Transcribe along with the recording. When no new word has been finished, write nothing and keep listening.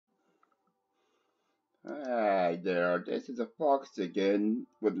Hi there, this is a Fox again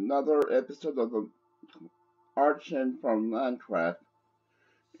with another episode of Archon from Minecraft.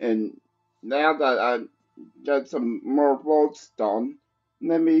 And now that I got some more votes done,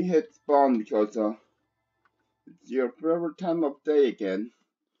 let me hit spawn because it's your favorite time of day again.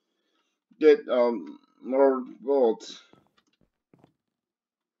 Get more votes.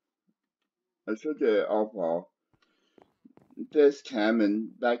 I should get it off this cam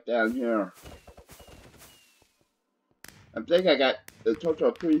and back down here. I think I got a total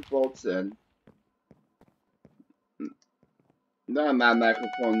of 3 votes in. Now my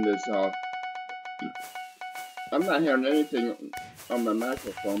microphone is off. I'm not hearing anything on my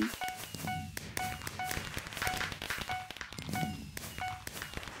microphone.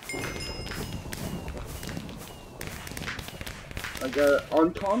 I got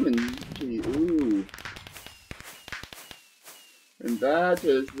uncommon key, ooh. And that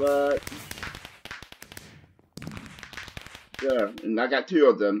is what... There, and I got 2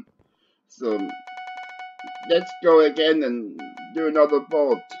 of them. So, let's go again and do another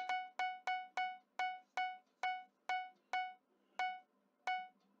bolt.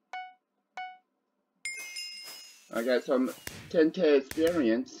 I got some 10k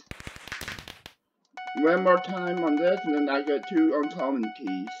experience. One more time on this, and then I get 2 uncommon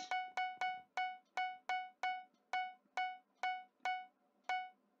keys.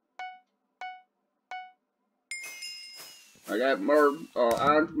 I got more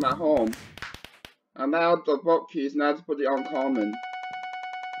iron for my home. I'm out of bolt keys, now to put the uncommon,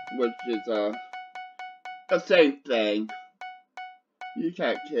 which is the same thing. You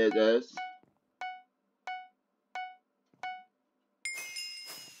can't kill this.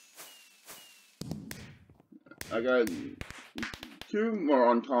 I got 2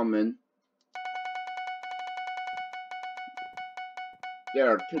 more uncommon.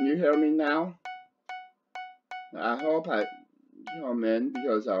 There, can you hear me now? I hope I come in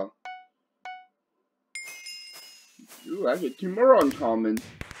because ooh, I get 2 more uncommon.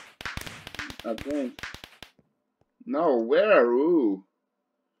 I think. No, where? Ooh.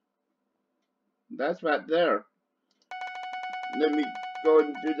 That's right there. Let me go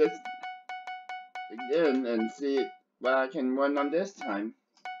and do this again and see what I can win on this time.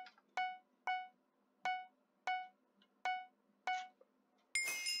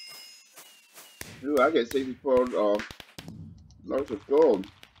 Ooh, I get 64 loads of gold.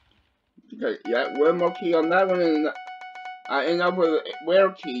 Okay, yeah, one more key on that one, and I end up with a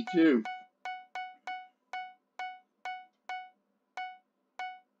rare key too.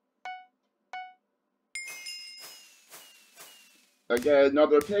 I get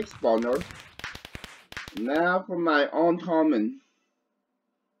another pig spawner. Now for my uncommon,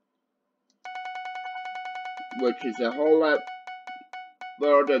 which is a whole lot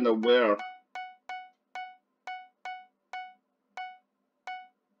better than the rare.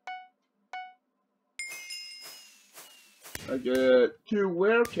 I get 2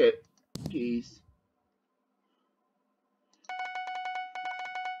 rare keys.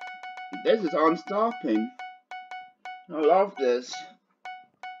 This is unstopping. I love this.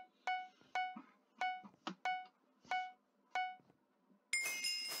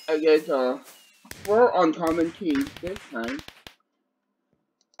 I get 4 uncommon keys this time.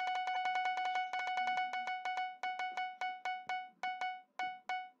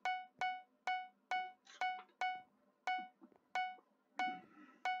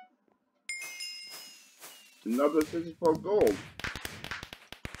 Another 64 gold.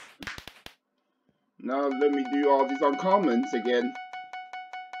 Now let me do all these uncommons again.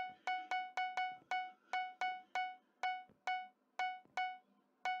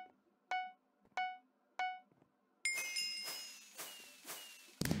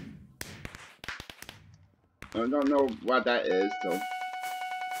 I don't know what that is, so.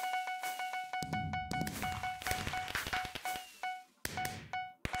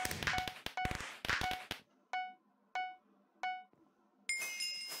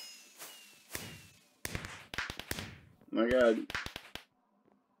 My god.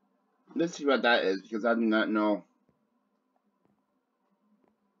 Let's see what that is, because I do not know.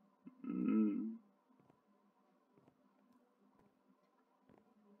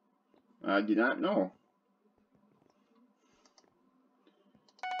 I do not know.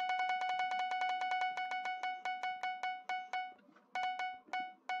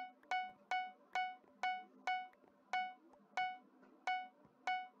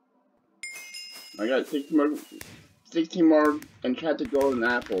 I got 16 more enchanted golden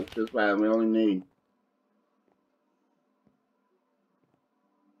apples, just what I really need.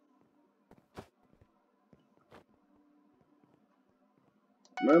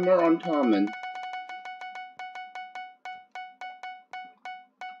 One more uncommon.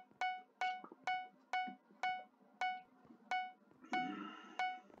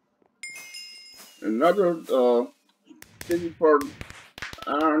 another city for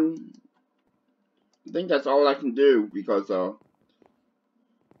iron. I think that's all I can do because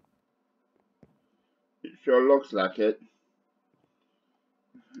it sure looks like it.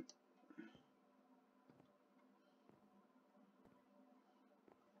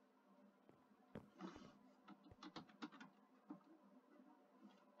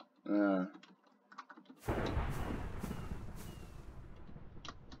 Uh,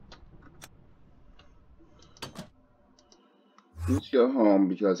 let's go home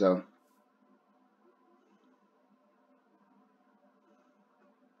because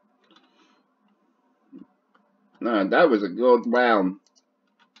that was a good round.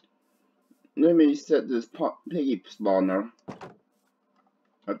 Let me set this piggy spawner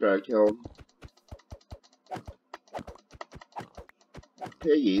after I kill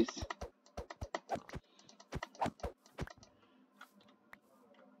piggies.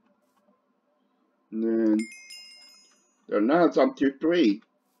 And then there now it's up to 3.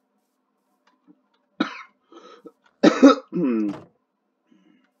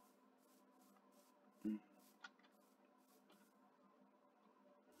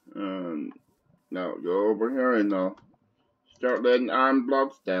 Now go over here and start letting iron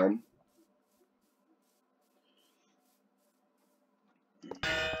blocks down.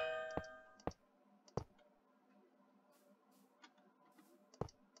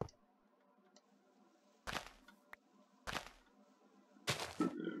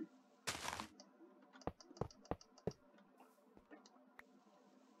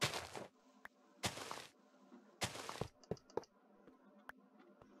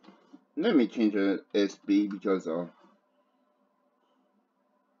 Let me change the SB because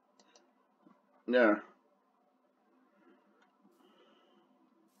yeah.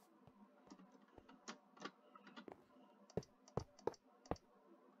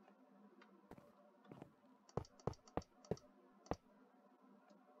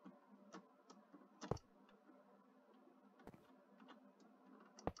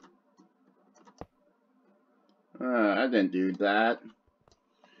 I didn't do that.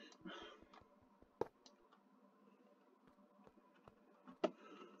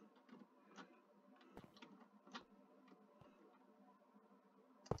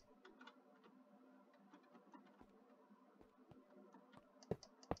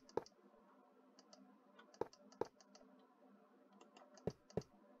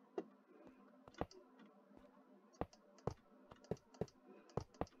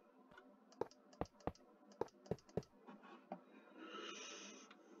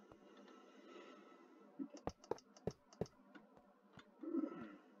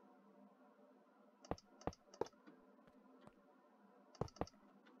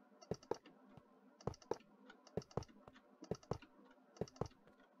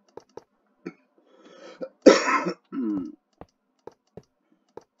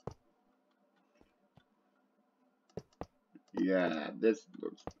 Yeah, this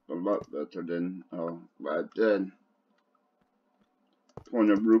looks a lot better than what I did.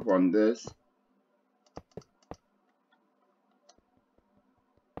 Point a roof on this.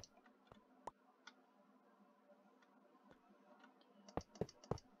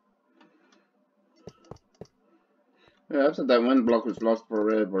 Yeah, after that one block was lost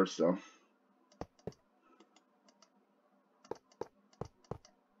forever, so.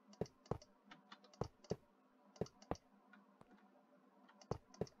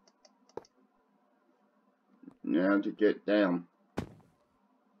 Now to get down.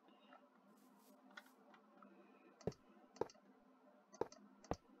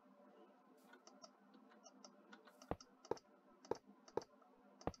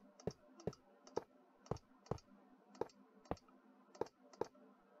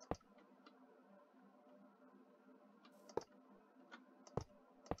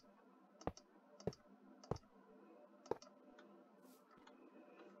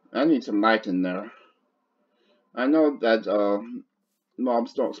 I need some light in there. I know that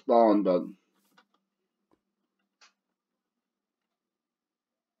mobs don't spawn, but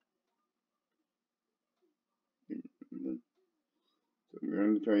your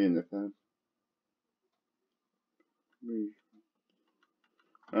inventory in the fence.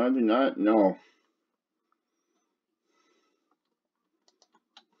 I do not know.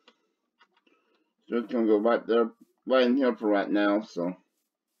 Just gonna go right there, right in here for right now. So.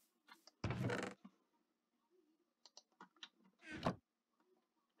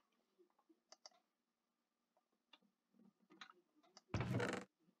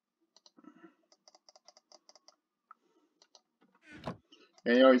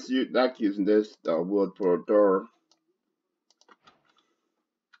 And you always like using this wood for a door.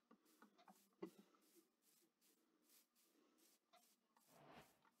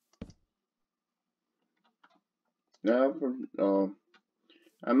 Now for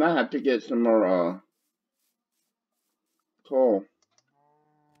I might have to get some more coal.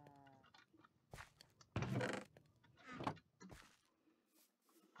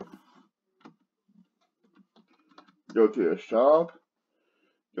 Go to the shop.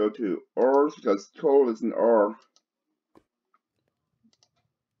 Go to ores because coal is an ore.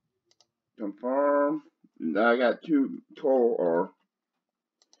 Confirm. Now I got 2 coal ore.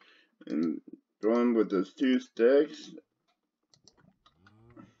 And going with those 2 sticks.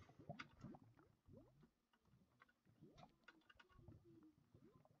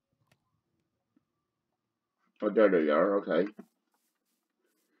 Oh, there they are. Okay.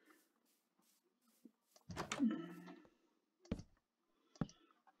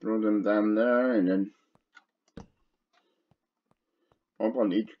 Throw them down there and then up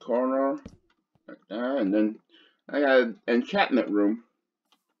on each corner. Like that. And then I got an enchantment room.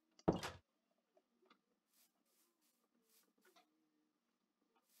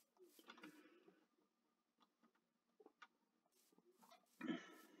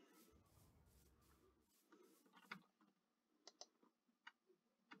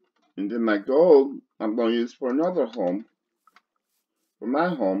 And then my gold, I'm going to use for another home. For my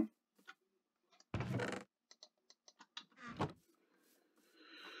home.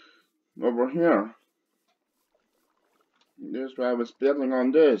 Over here. This is why I was building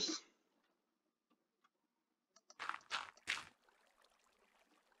on this.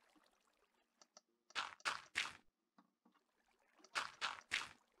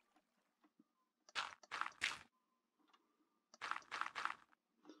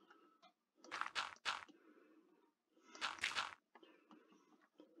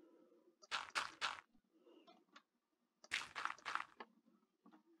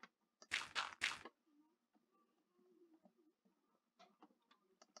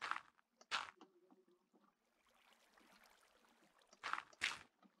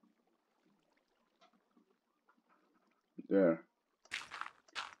 There.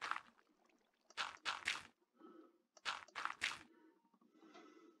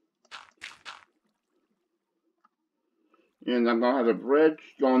 And I'm going to have a bridge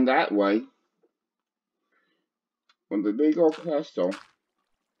going that way. On the big old castle.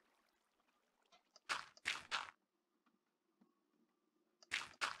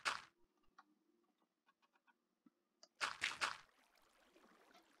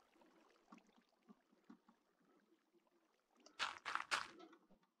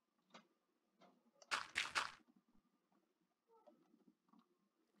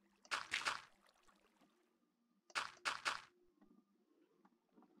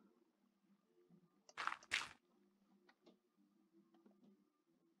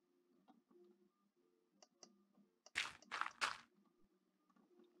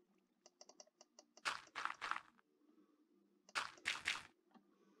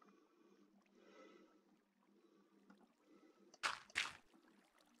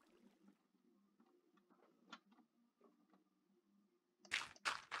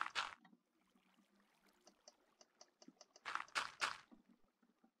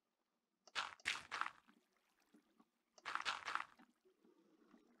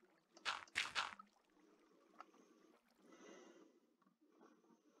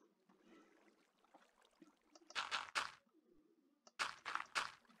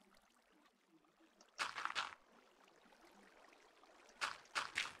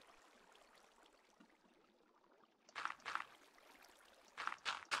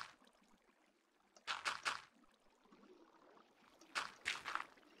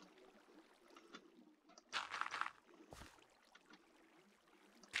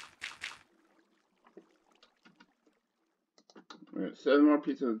 We got 7 more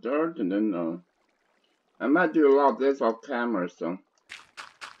pieces of dirt, and then I might do a lot of this off camera, so.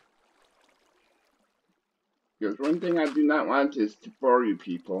 Because one thing I do not want is to bore you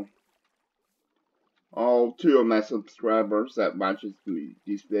people. All 2 of my subscribers that watches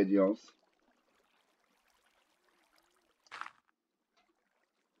these videos.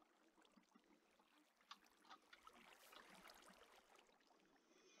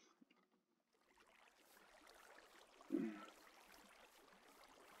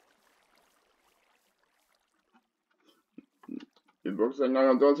 It looks like none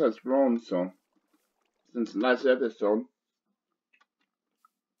of those has grown, so. Since the last episode.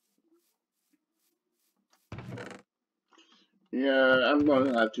 Yeah, I'm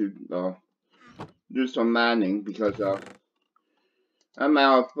gonna have to do some mining because I'm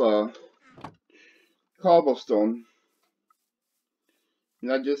out of cobblestone.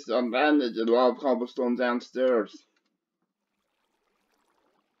 And I just abandoned a lot of cobblestone downstairs.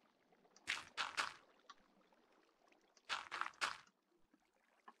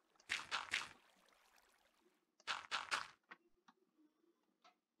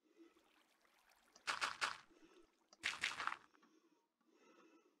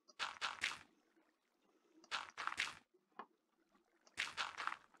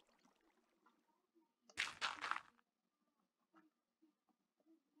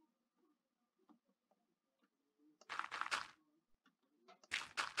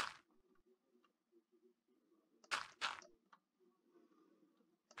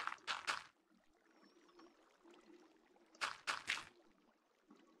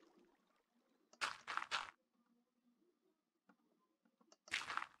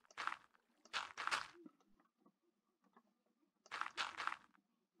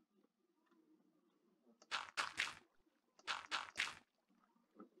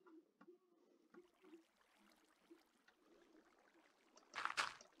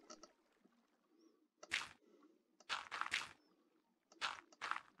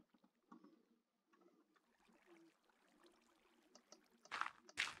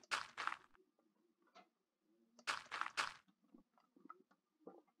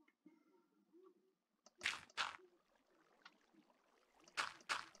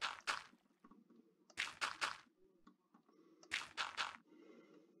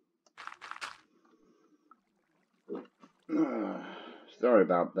 Sorry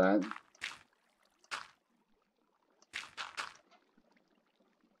about that.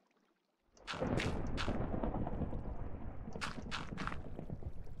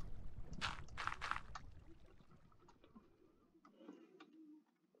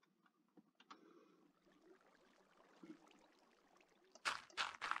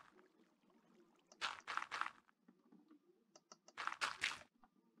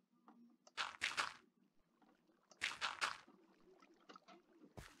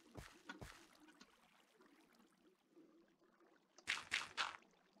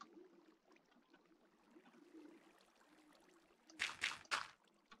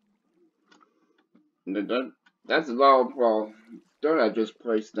 That's a lot of dirt I just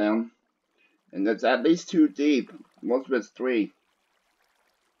placed down. And it's at least 2 deep. Most of it's 3.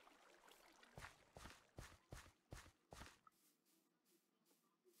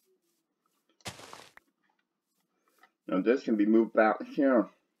 Now this can be moved out here.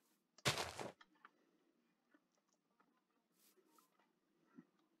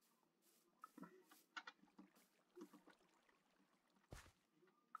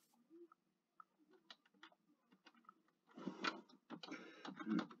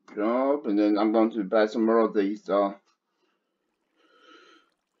 Job, and then I'm going to buy some more of these, 2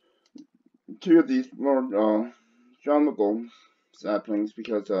 of these more, jungle saplings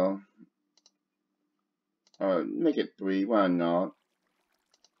because, make it 3, why not?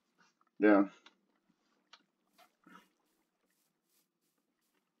 Yeah.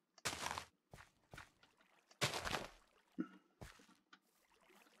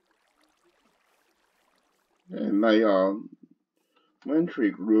 And my, wind tree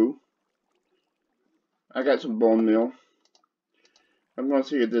grew. I got some bone meal. I'm gonna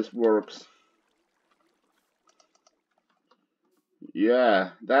see if this works.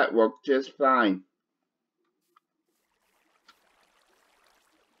 Yeah, that worked just fine.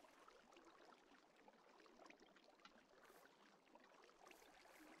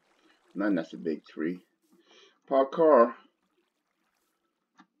 Man, that's a big tree. Parkour.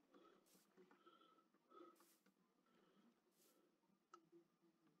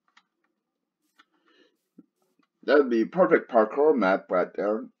 That would be a perfect parkour map right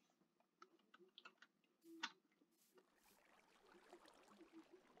there.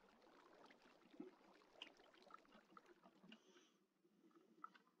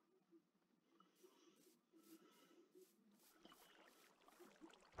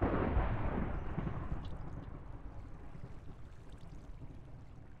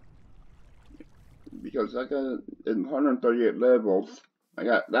 Because I got 138 levels. I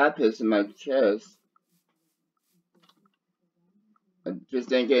got lapis in my chest. I just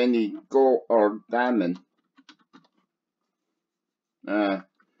didn't get any gold or diamond. And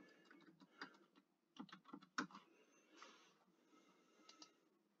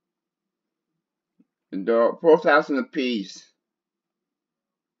they're 4,000 apiece.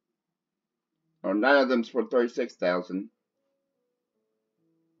 Or 9 of them's for 36,000.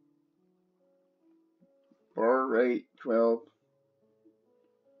 4, 8, 12,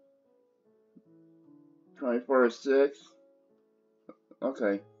 24, 6.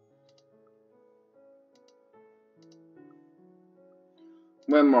 Okay.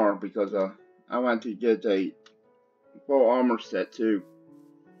 One more because I want to get a full armor set too.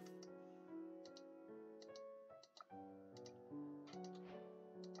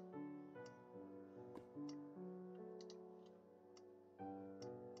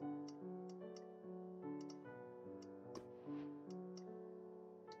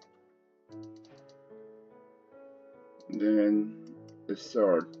 Then the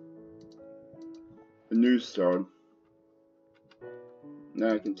sword. A new sword.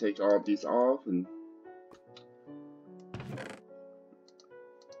 Now I can take all of these off and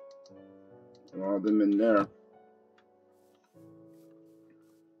throw all of them in there.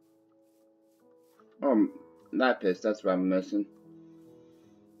 Lapis, that's what I'm missing.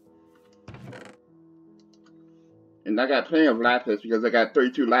 And I got plenty of lapis because I got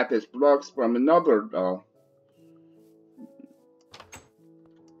 32 lapis blocks from another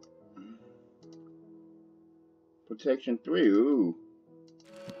protection 3, ooh.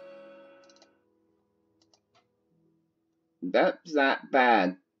 That's not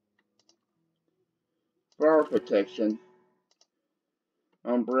bad. Fire protection.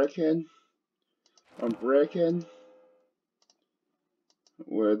 Unbreaking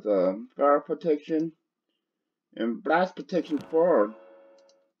with fire protection and blast protection 4.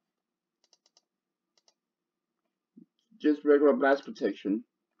 Just regular blast protection.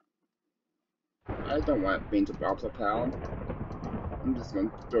 I don't want beans of pound. I'm just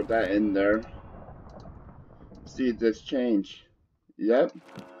gonna throw that in there. See this change. Yep.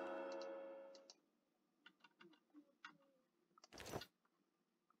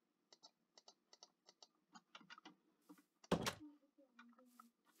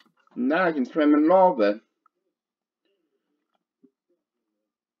 Now I can swim in lava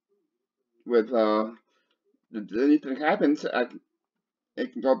with if anything happens,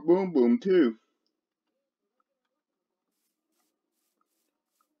 it can go boom boom too.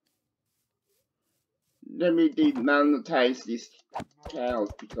 Let me demonetize these cows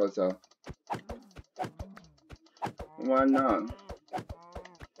because why not?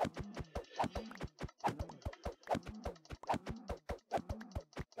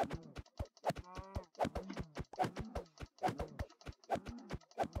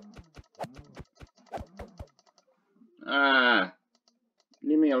 Ah,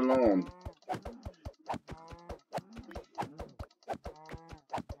 leave me alone.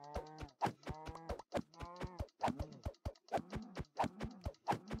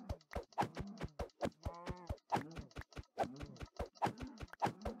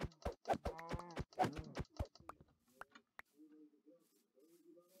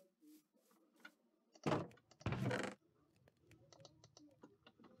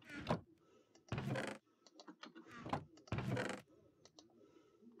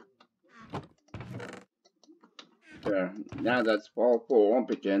 There, now that's all full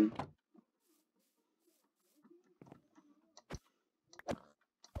up again.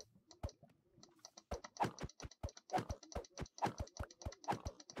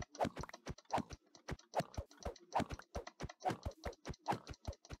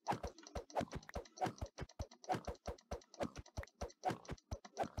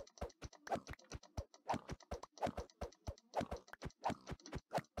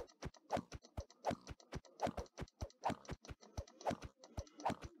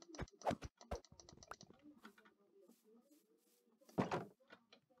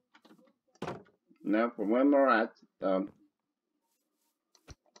 Now for one more at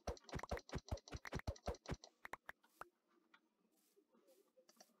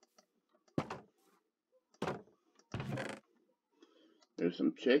there's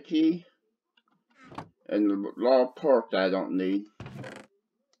some chicky and a lot of pork that I don't need.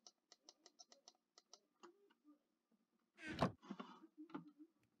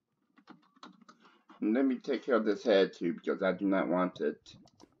 And let me take care of this head too because I do not want it.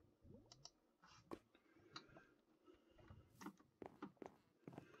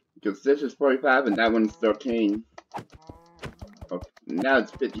 Because this is 45 and that one's 13. Oh, now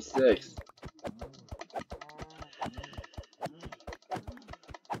it's 56.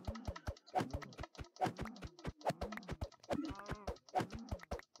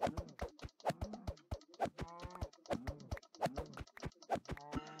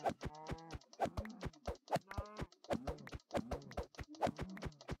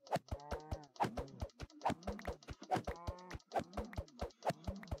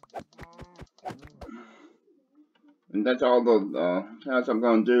 And that's all the tasks I'm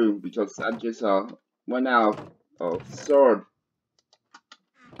gonna do because I just went out of sword.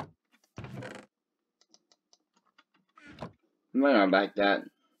 Went out like that.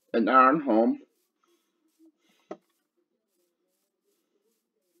 An iron home.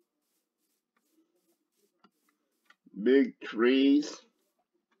 Big trees.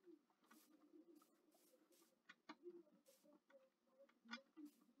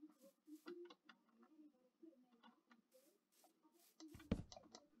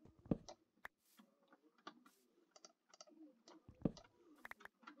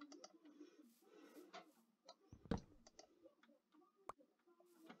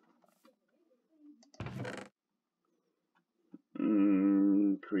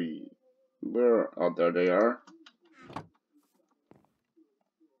 Tree. Where? Oh, there they are.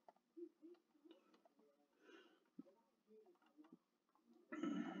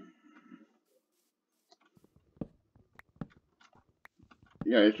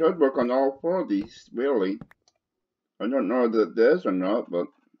 Yeah, it should work on all four of these, really. I don't know if it is or not, but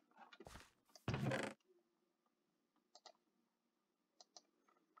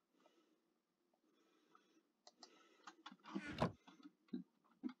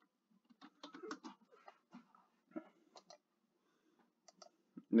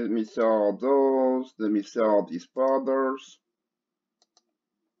let me sell all those. Let me sell all these fathers.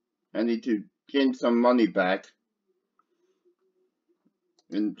 I need to gain some money back.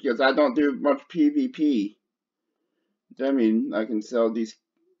 And because I don't do much PvP, that means I can sell these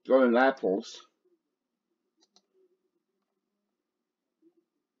golden apples.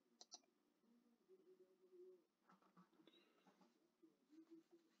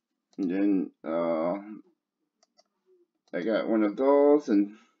 And then, I got one of those,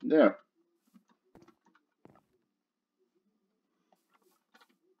 and there.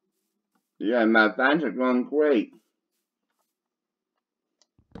 Yeah, my vines are growing great.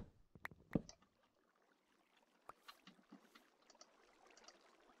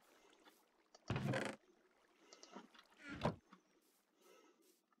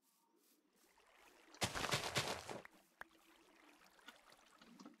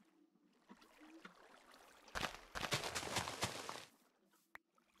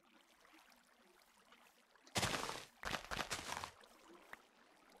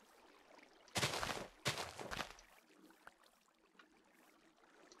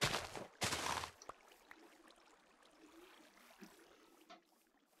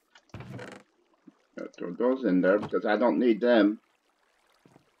 I'll throw those in there because I don't need them.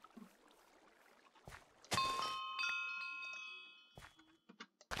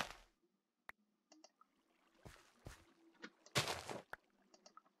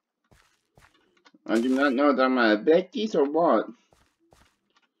 I do not know that I'm gonna bake these or what.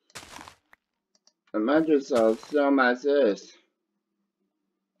 I might just sell them as is.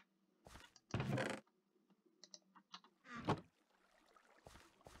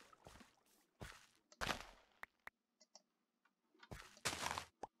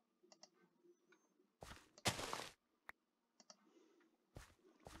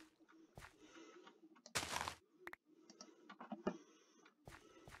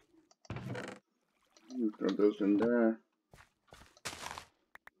 Throw those in there.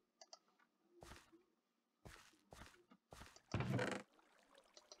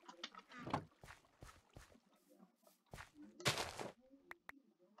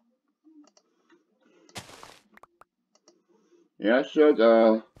 Yeah, I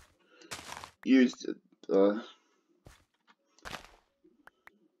should use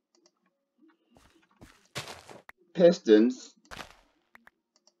pistons.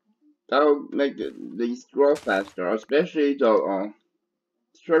 That'll make these grow faster, especially the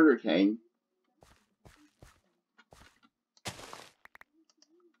sugar cane.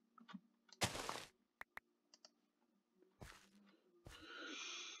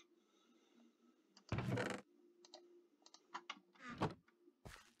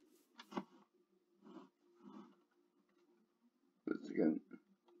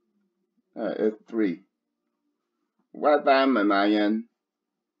 F3. What biome am I in?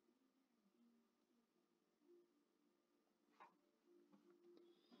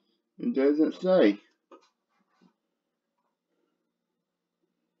 It doesn't say.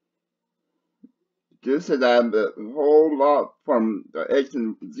 Just said I have a whole lot from the X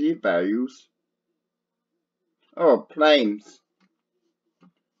and Z values. Oh, planes.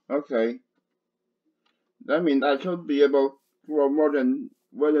 Okay. That means I should be able to grow more than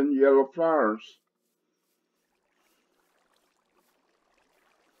red and yellow flowers.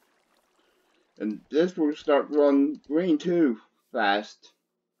 And this will start growing green too, fast.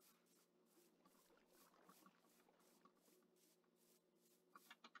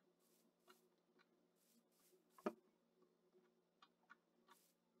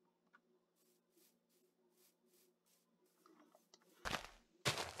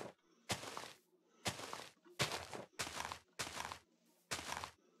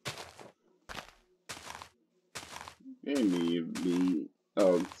 Give me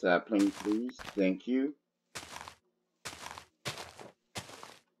the sapling, please. Thank you.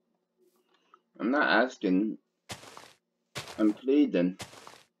 I'm not asking. I'm pleading.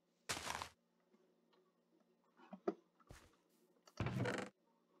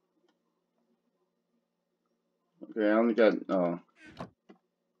 Okay, I only got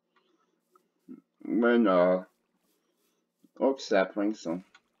one oak sapling, so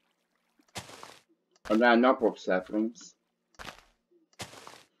not enough oak saplings.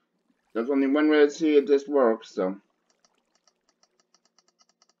 There's only one way to see if this works, so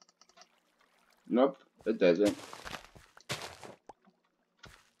nope, it doesn't.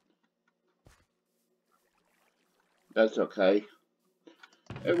 That's okay.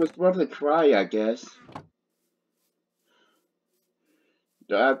 It was worth a try, I guess.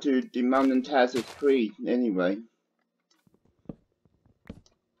 They'll have to demonetize this tree anyway.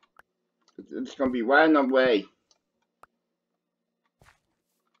 It's gonna be right in the way.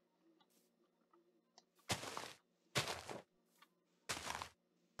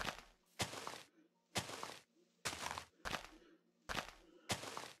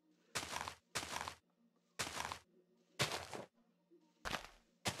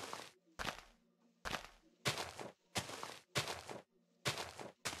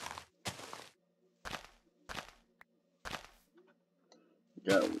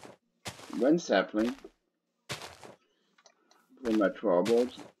 Got one sapling. for my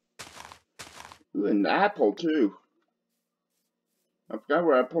troubles. Ooh, an apple too. I forgot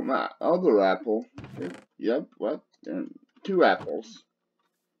where I put my other apple. Yep, what? 2 apples.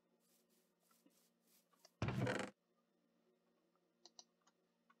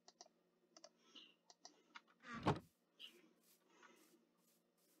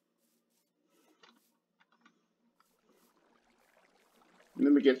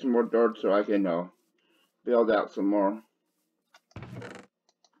 Let me get some more dirt so I can build out some more.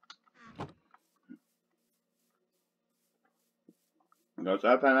 Because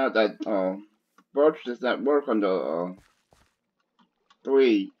I found out that birch does not work on the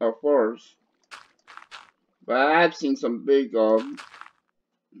 3 or 4s. But I have seen some big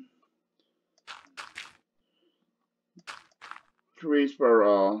trees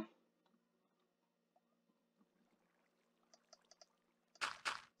for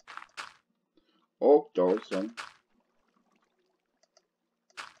oak though, so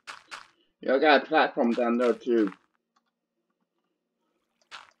yeah, I got a platform down there too.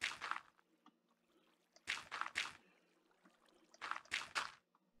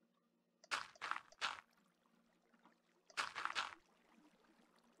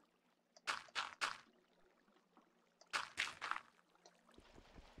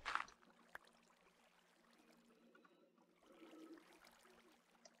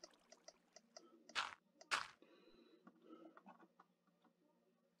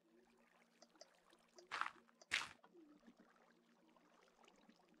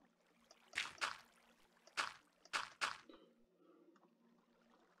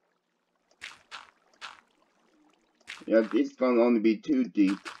 Yeah, it's gonna only be 2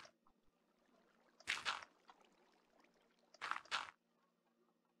 deep.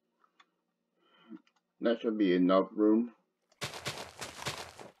 That should be enough room.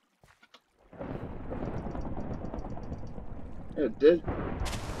 That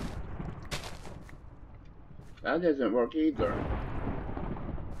doesn't work either.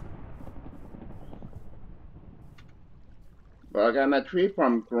 But I got my tree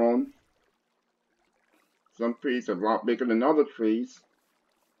farm grown. Some trees are a lot bigger than other trees.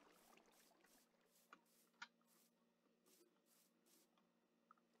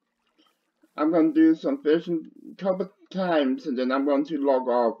 I'm gonna do some fishing a couple times and then I'm going to log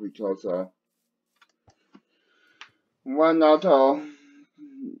off because why not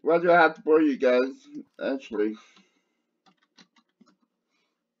why do I have to bore you guys actually?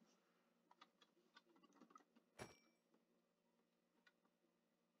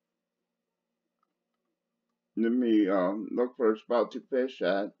 Let me look for a spot to fish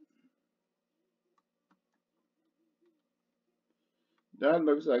at. That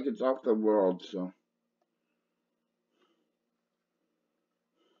looks like it's off the world, so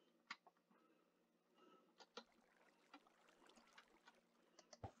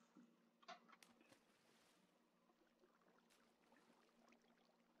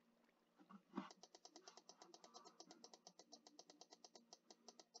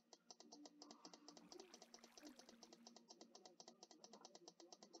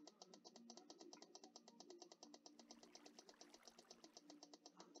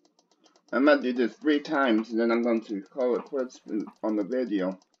I might do this 3 times and then I'm going to call it quits on the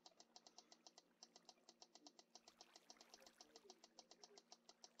video.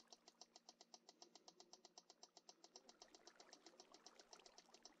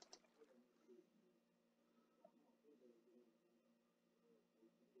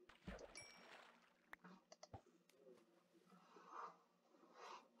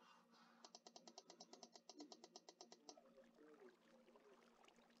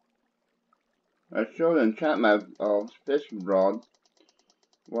 I should enchant my fishing rod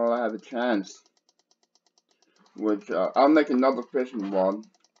while I have a chance. Which I'll make another fishing rod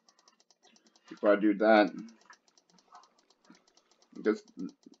before I do that. Because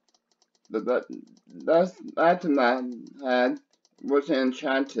the last item I had was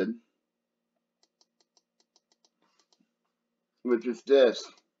enchanted, which is this.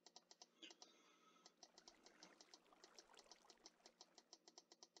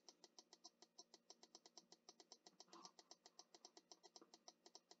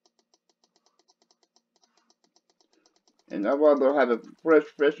 And I'd rather have a fresh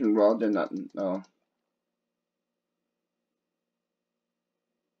fishing rod than that. No.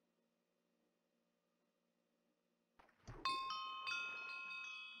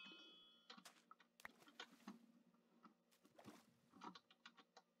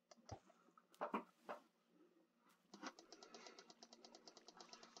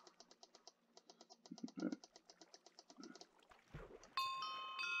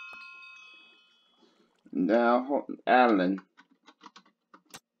 Now, Alan.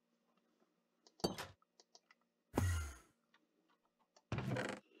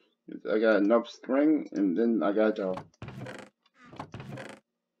 I got enough string, and then I got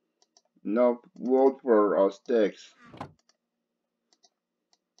enough wood for sticks.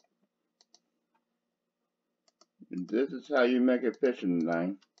 And this is how you make a fishing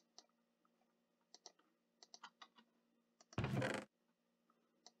line.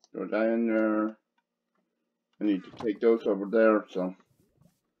 Throw that in there. I need to take those over there, so.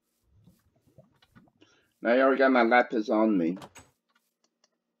 Now I already got my lapis on me.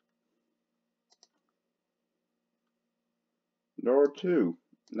 Door 2.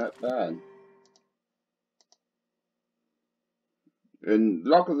 Not bad. And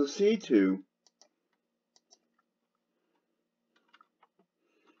Luck of the Sea 2.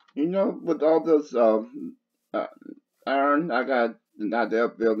 You know, with all this iron, I got an idea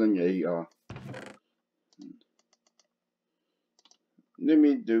of building a let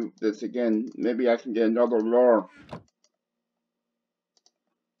me do this again. Maybe I can get another lure.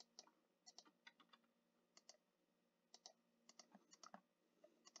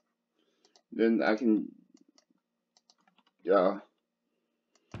 Then I can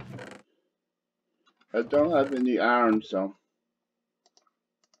I don't have any iron, so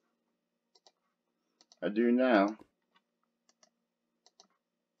I do now.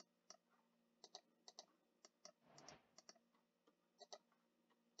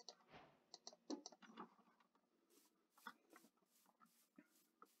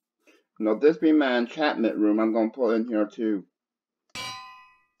 Now this be my enchantment room. I'm gonna put in here too.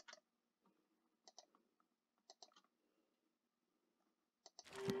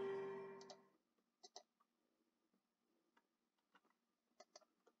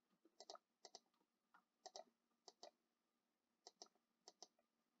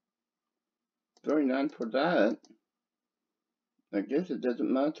 $39 for that. I guess it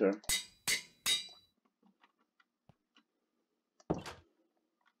doesn't matter.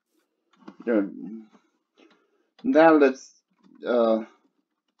 Now let's go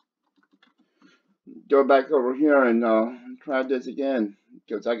back over here and try this again,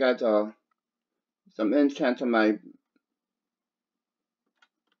 because I got some enchants on my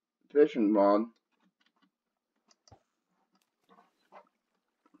fishing rod.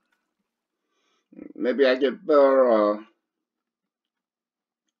 Maybe I get better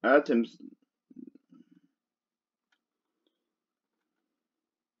items.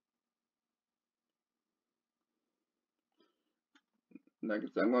 Like I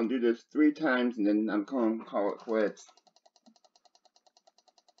said, I'm going to do this 3 times and then I'm going to call it quits.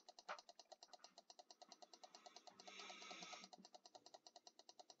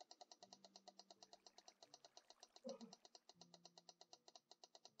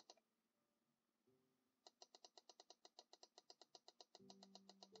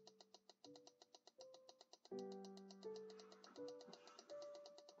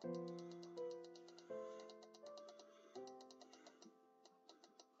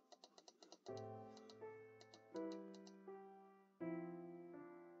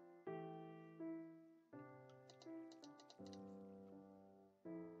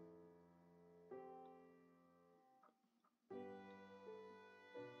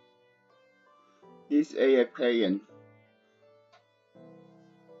 He's AFKing.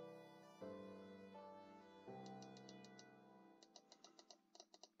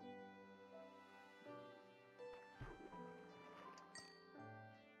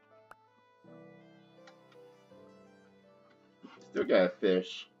 Still got a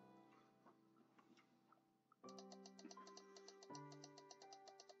fish.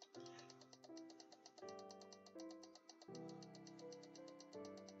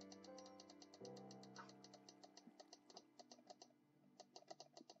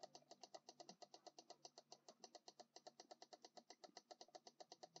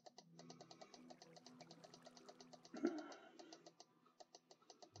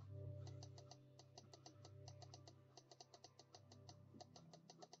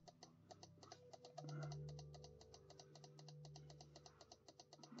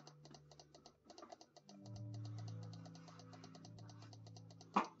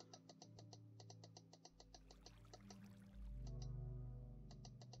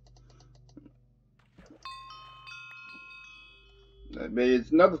 Maybe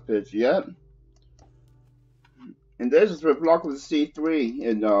it's another fish, yep. And this is with Luck of the Sea 3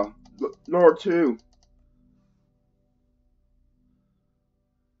 in Lure 2.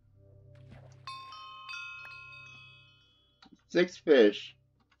 6 fish.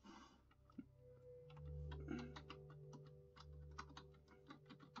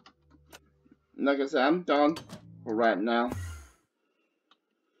 Like I said, I'm done for right now.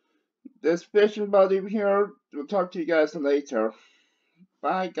 This fishing buddy here, we'll talk to you guys later.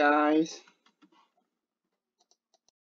 Bye, guys.